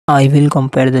I will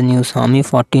compare the new Xiaomi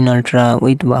 14 Ultra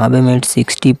with Huawei Mate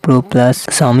 60 Pro Plus.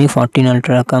 Xiaomi 14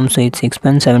 Ultra comes with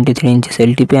 6.73 inches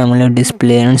LTP AMOLED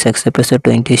display and success ratio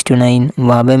 20:9.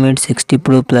 Huawei Mate 60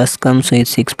 Pro Plus comes with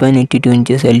 6.82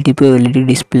 inches LTP OLED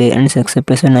display and success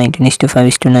ratio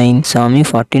 19:5:9. Xiaomi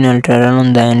 14 Ultra run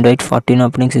on the Android 14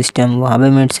 operating system.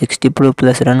 Huawei Mate 60 Pro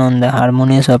Plus run on the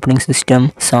Harmonious operating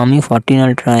system. Xiaomi 14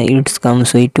 Ultra it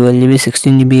comes with 12GB,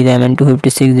 16GB RAM and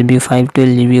 256GB,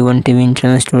 512GB, 1TB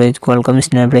internal storage, Qualcomm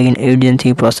Snapdragon 8 Gen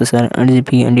 3 processor,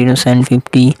 8GB Adreno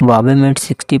 750. Huawei Mate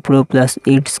 60 Pro Plus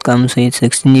it comes with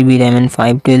 16GB RAM and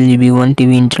 512GB,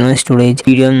 1TB internal storage,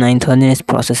 Medium 9000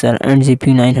 processor,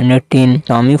 8GB 910.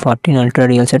 Xiaomi 14 Ultra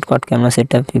real set quad camera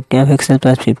setup 50MP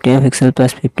plus 50MP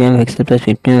plus 50MP plus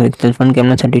 50MP, front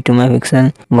camera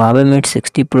 32MP. Huawei Mate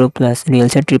 60 Pro Plus real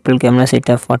set triple camera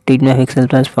setup 48MP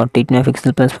plus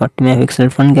 48MP plus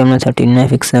 40MP, front camera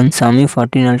 13MP. Xiaomi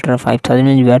 14 Ultra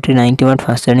 5000mAh battery, 90W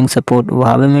fast charging support.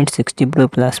 Huawei Mate 60 Pro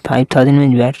Plus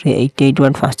 5000mAh battery,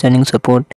 88W fast charging support.